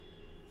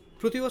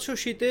প্রতিবছর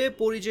শীতে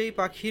পরিযায়ী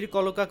পাখির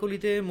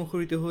কলকাকলিতে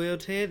মুখরিত হয়ে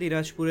ওঠে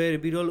দিনাজপুরের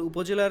বিরল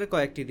উপজেলার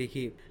কয়েকটি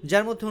দিঘি,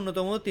 যার মধ্যে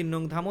অন্যতম ৩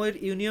 নং ধামইর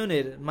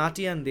ইউনিয়নের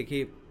মাটিয়ান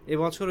দিঘি।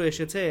 এবছরও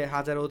এসেছে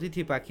হাজার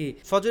অতিথি পাখি।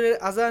 ফজরের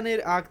আজানের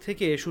আগ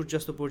থেকে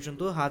সূর্যাস্ত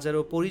পর্যন্ত হাজারো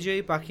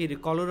পরিযায়ী পাখির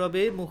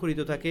কলরবে মুখরিত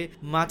থাকে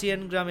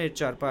মাটিয়ান গ্রামের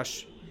চারপাশ।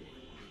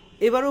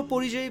 এবারও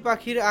পরিযায়ী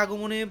পাখির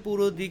আগমনে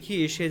পুরো দিঘি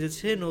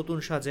সেজেছে নতুন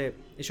সাজে।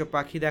 এসব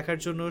পাখি দেখার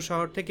জন্য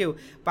শহর থেকেও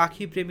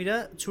পাখি প্রেমীরা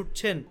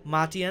ছুটছেন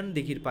মাটিয়ান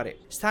দিঘির পারে।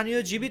 স্থানীয়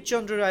জীবিত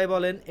চন্দ্র রায়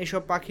বলেন,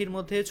 এসব পাখির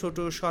মধ্যে ছোট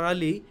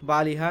সরালি,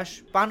 বালিহাঁস,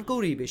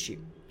 পানকৌড়ি বেশি।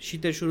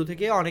 শীতের শুরু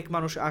থেকে অনেক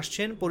মানুষ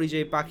আসছেন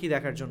পরিযায়ী পাখি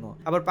দেখার জন্য,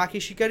 আবার পাখি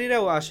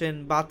শিকারীরাও আসেন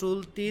বাটুল,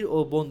 তীর ও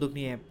বন্দুক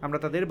নিয়ে। আমরা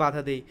তাদের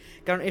বাধা দেই,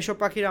 কারণ এসব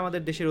পাখির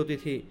আমাদের দেশের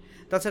অতিথি।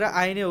 তাছাড়া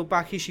আইনেও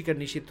পাখি শিকার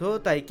নিষিদ্ধ,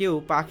 তাই কেউ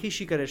পাখি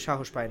শিকারের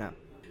সাহস পায় না।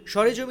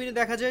 সরেজমিনে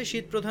দেখা যায়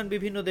শীতপ্রধান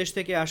বিভিন্ন দেশ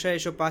থেকে আসা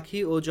এসব পাখি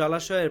ও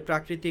জলাশয়ের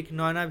প্রাকৃতিক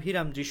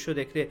নয়নাভিরাম দৃশ্য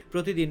দেখতে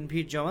প্রতিদিন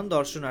ভিড় জমান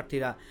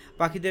দর্শনার্থীরা।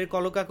 পাখিদের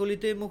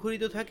কলকাকলিতে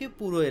মুখরিত থাকে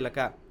পুরো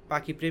এলাকা।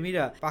 পাখি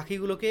প্রেমীরা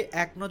পাখিগুলোকে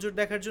এক নজর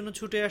দেখার জন্য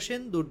ছুটে আসেন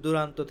দূর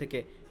দূরান্ত থেকে।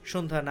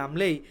 সন্ধ্যা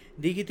নামলেই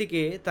দিঘি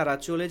থেকে তারা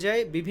চলে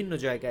যায় বিভিন্ন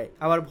জায়গায়,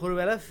 আবার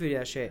ভোরবেলা ফিরে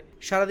আসে।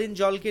 সারাদিন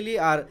জলকেলি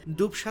আর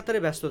ডুব সাঁতারে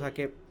ব্যস্ত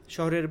থাকে।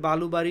 শহরের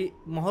বালুবাড়ি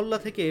মহল্লা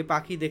থেকে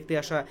পাখি দেখতে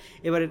আসা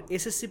এবারের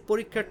এসএসসি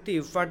পরীক্ষার্থী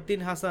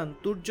ফারদিন হাসান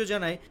তুর্য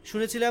জানায়,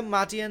 শুনেছিলাম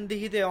মাটিয়ান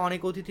দিঘিতে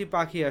অনেক অতিথি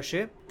পাখি আসে,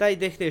 তাই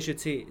দেখতে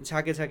এসেছি।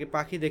 ঝাঁকে ঝাঁকে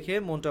পাখি দেখে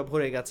মনটা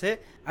ভরে গেছে।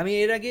 আমি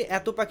এর আগে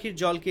এত পাখির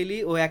জলকেলি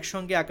ও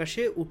একসঙ্গে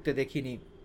আকাশে উঠতে দেখিনি।